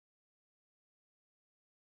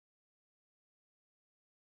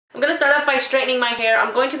I'm going to start off by straightening my hair.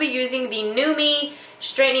 I'm going to be using the NuMe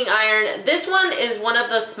straightening iron. This one is one of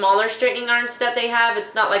the smaller straightening irons that they have.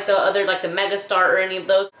 It's not like the other, like the Megastar or any of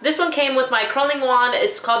those. This one came with my curling wand.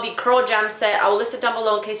 It's called the Curl Jam set. I will list it down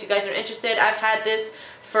below in case you guys are interested. I've had this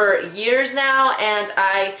for years now and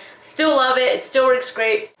I still love it. It still works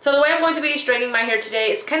great. So the way I'm going to be straightening my hair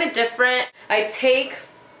today is kind of different. I take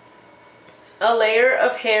a layer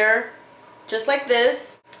of hair just like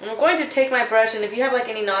this. I'm going to take my brush, and if you have like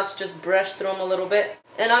any knots, just brush through them a little bit.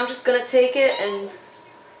 And I'm just going to take it and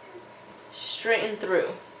straighten through.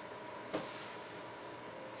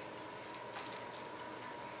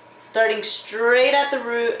 Starting straight at the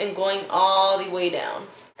root and going all the way down.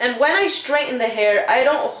 And when I straighten the hair, I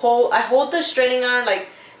hold the straightening iron like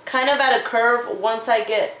kind of at a curve once I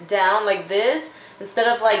get down like this. Instead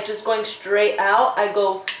of like just going straight out, I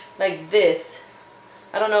go like this.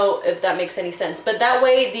 I don't know if that makes any sense, but that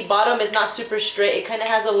way the bottom is not super straight. It kind of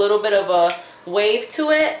has a little bit of a wave to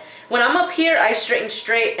it. When I'm up here, I straighten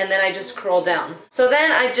straight and then I just curl down. So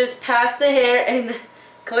then I just pass the hair and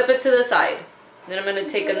clip it to the side. Then I'm going to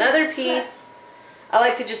take another piece. I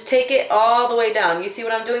like to just take it all the way down. You see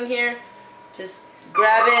what I'm doing here? Just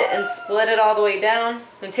grab it and split it all the way down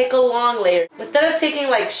and take a long layer. Instead of taking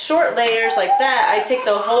like short layers like that, I take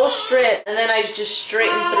the whole strip and then I just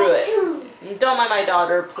straighten through it. Don't mind my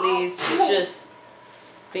daughter, please. She's just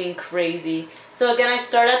being crazy. So again, I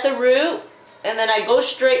start at the root and then I go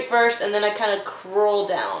straight first and then I kind of curl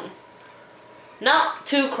down. Not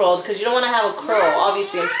too curled because you don't want to have a curl.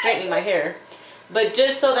 Obviously, I'm straightening my hair. But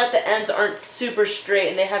just so that the ends aren't super straight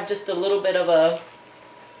and they have just a little bit of a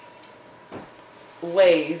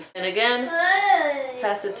wave. And again,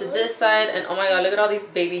 pass it to this side, and oh my god, look at all these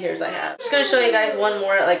baby hairs I have. I'm just going to show you guys one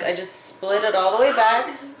more. Like, I just split it all the way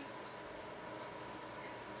back.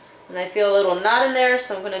 And I feel a little knot in there,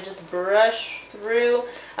 so I'm going to just brush through.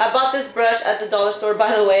 I bought this brush at the dollar store,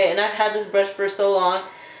 by the way, and I've had this brush for so long.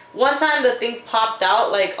 One time the thing popped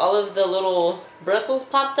out, like all of the little bristles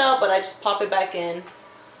popped out, but I just pop it back in.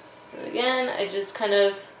 And again, I just kind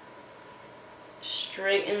of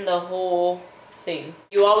straighten the whole thing.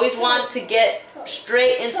 You always want to get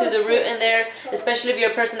straight into the root in there, especially if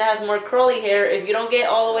you're a person that has more curly hair. If you don't get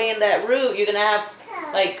all the way in that root, you're going to have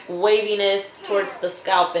like waviness towards the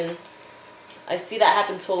scalp, and I see that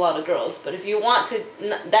happen to a lot of girls. But if you want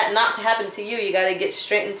that not to happen to you, you got to get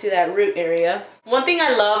straight into that root area. One thing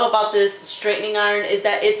I love about this straightening iron is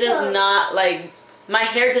that it does not, like, my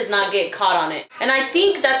hair does not get caught on it. And I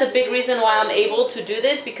think that's a big reason why I'm able to do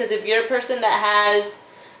this, because if you're a person that has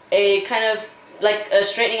a kind of like a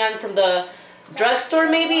straightening iron from the drugstore,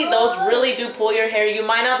 maybe those really do pull your hair. You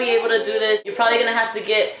might not be able to do this. You're probably gonna have to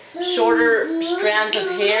get shorter strands of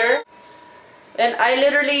hair. And I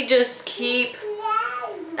literally just keep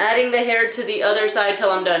adding the hair to the other side till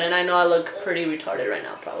I'm done. And I know I look pretty retarded right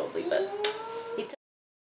now probably, but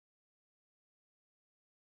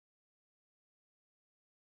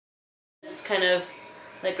it's kind of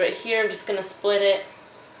like right here. I'm just gonna split it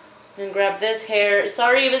and grab this hair.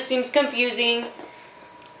 Sorry if it seems confusing.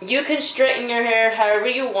 You can straighten your hair however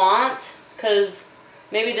you want, because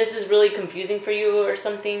maybe this is really confusing for you or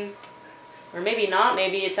something. Or maybe not.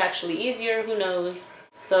 Maybe it's actually easier. Who knows?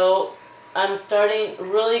 So I'm starting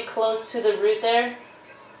really close to the root there.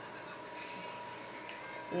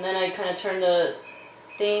 And then I kind of turn the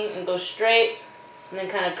thing and go straight. And then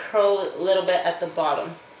kind of curl a little bit at the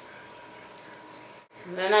bottom.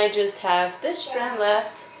 And then I just have this strand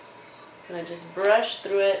left. And I just brush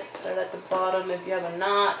through it, start at the bottom. If you have a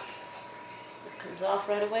knot, it comes off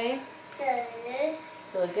right away.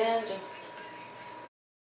 So again, just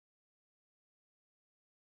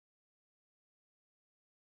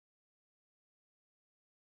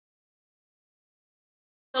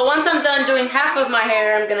so once I'm done doing half of my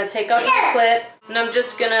hair, I'm going to take out the clip and I'm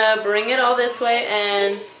just going to bring it all this way,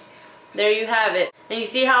 and there you have it. And you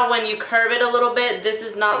see how when you curve it a little bit, this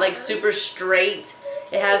is not like super straight.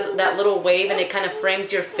 It has that little wave and it kind of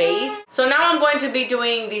frames your face. So now I'm going to be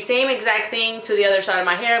doing the same exact thing to the other side of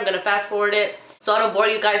my hair. I'm going to fast forward it so I don't bore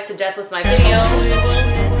you guys to death with my video.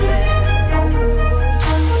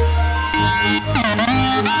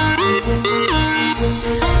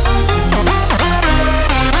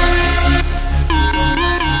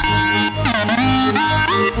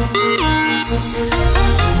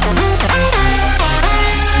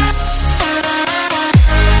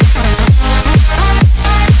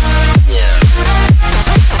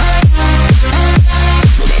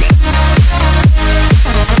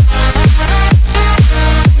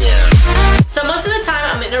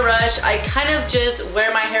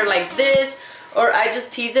 I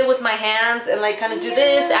just tease it with my hands and like kind of do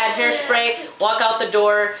this, add hairspray, walk out the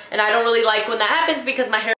door. And I don't really like when that happens because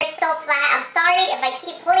my hair is so flat. I'm sorry if I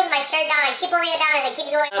keep pulling my shirt down. I keep pulling it down and it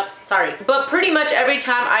keeps going up. Sorry. But pretty much every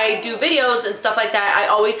time I do videos and stuff like that, I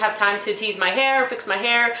always have time to tease my hair, fix my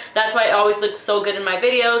hair. That's why it always looks so good in my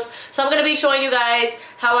videos. So I'm going to be showing you guys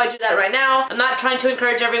how I do that right now. I'm not trying to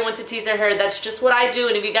encourage everyone to tease their hair. That's just what I do.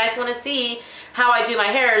 And if you guys want to see how I do my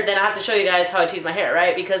hair, then I have to show you guys how I tease my hair,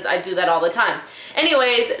 right? Because I do that all the time.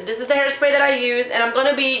 Anyways, this is the hairspray that I use, and I'm going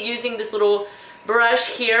to be using this little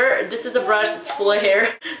brush here. This is a brush that's full of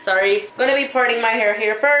hair. Sorry. I'm going to be parting my hair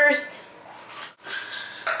here first.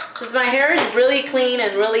 Since my hair is really clean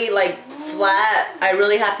and really like flat, I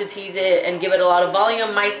really have to tease it and give it a lot of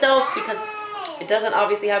volume myself because it doesn't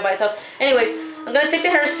obviously have by itself. Anyways, I'm going to take the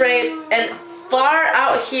hairspray and far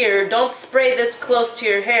out here, don't spray this close to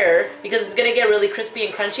your hair because it's gonna get really crispy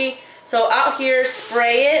and crunchy. So out here,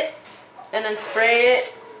 spray it and then spray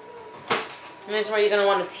it, and this is where you're gonna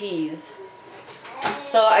want to tease.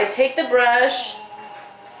 So I take the brush,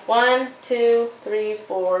 1, 2, 3,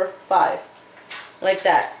 4, 5, like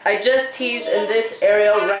that. I just tease in this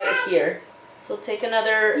area right here. So take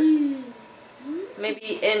another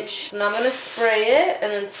maybe inch, and I'm gonna spray it and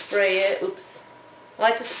then spray it. Oops. I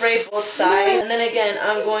like to spray both sides, and then again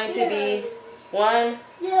I'm going to be 1,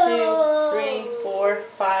 2, 3, 4,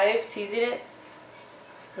 5 teasing it,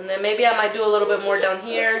 and then maybe I might do a little bit more down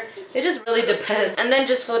here. It just really depends. And then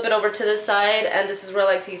just flip it over to the side, and this is where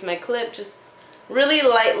I like to use my clip. Just really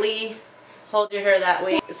lightly hold your hair that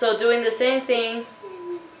way. So doing the same thing,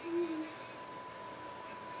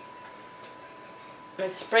 I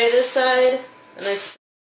spray this side and I spray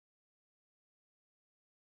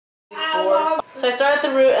 4. So I start at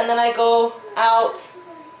the root and then I go out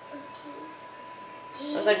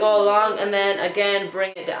as I go along, and then again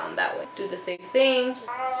bring it down that way. Do the same thing.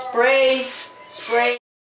 Spray, spray.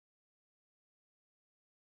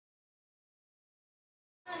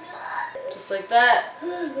 Just like that.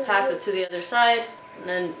 Pass it to the other side. And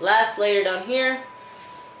then last layer down here.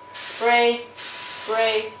 Spray,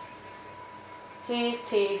 spray. Tease,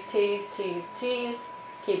 tease, tease, tease, tease.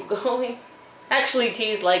 Keep going. Actually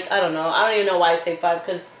tease like, I don't know. I don't even know why I say 5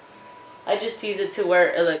 because I just tease it to where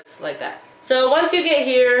it looks like that. So once you get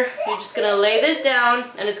here, you're just going to lay this down,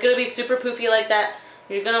 and it's going to be super poofy like that.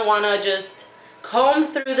 You're going to want to just comb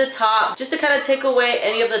through the top just to kind of take away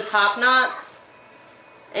any of the top knots,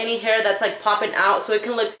 any hair that's like popping out, so it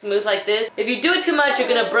can look smooth like this. If you do it too much, you're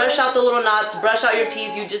going to brush out the little knots, brush out your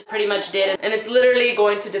tease you just pretty much did, and it's literally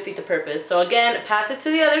going to defeat the purpose. So again, pass it to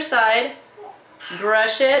the other side,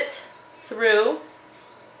 brush it through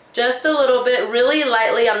just a little bit, really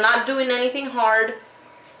lightly. I'm not doing anything hard.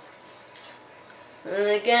 And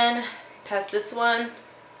then again, pass this one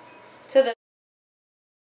to the,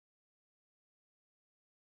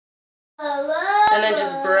 and then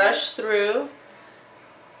just brush through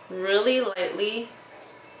really lightly.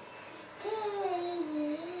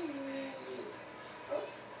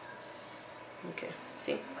 Okay,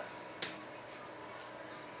 see?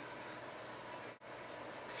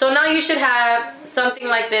 So now you should have something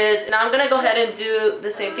like this, and I'm gonna go ahead and do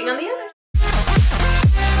the same thing on the other.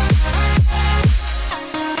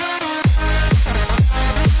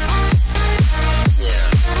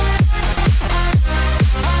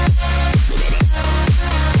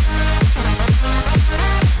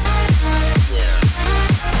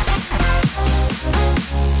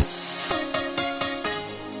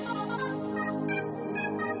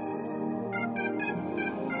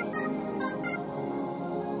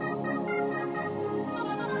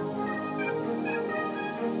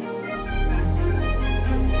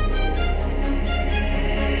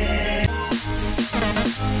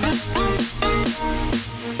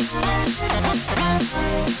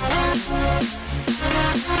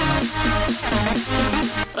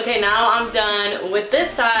 Okay, now I'm done with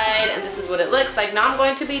this side, and this is what it looks like. Now I'm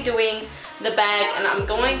going to be doing the back, and I'm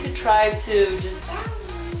going to try to just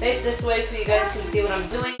face this way so you guys can see what I'm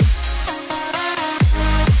doing.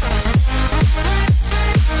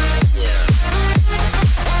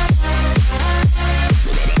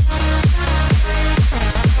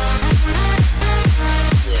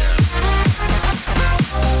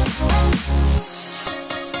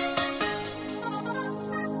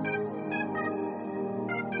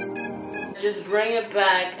 Just bring it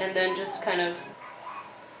back and then just kind of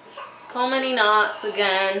comb any knots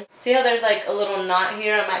again. See how there's like a little knot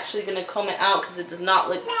here? I'm actually going to comb it out because it does not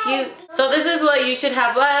look cute. So this is what you should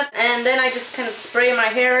have left, and then I just kind of spray my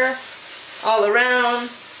hair all around.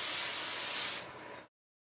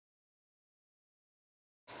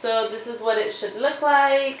 So this is what it should look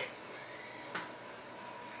like.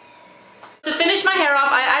 To finish my hair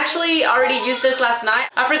off, I actually already used this last night.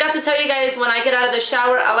 I forgot to tell you guys, when I get out of the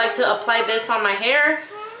shower, I like to apply this on my hair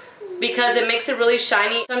because it makes it really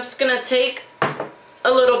shiny. So I'm just gonna take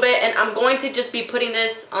a little bit and I'm going to just be putting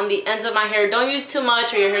this on the ends of my hair. Don't use too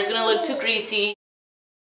much or your hair's gonna look too greasy.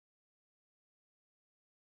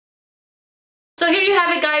 So here you have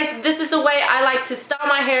it, guys. This is the way I like to style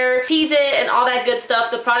my hair, tease it, and all that good stuff.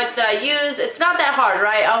 The products that I use, it's not that hard,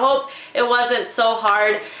 right? I hope it wasn't so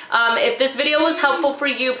hard. If this video was helpful for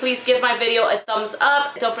you, please give my video a thumbs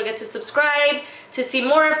up. Don't forget to subscribe to see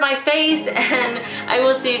more of my face, and I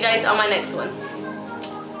will see you guys on my next one.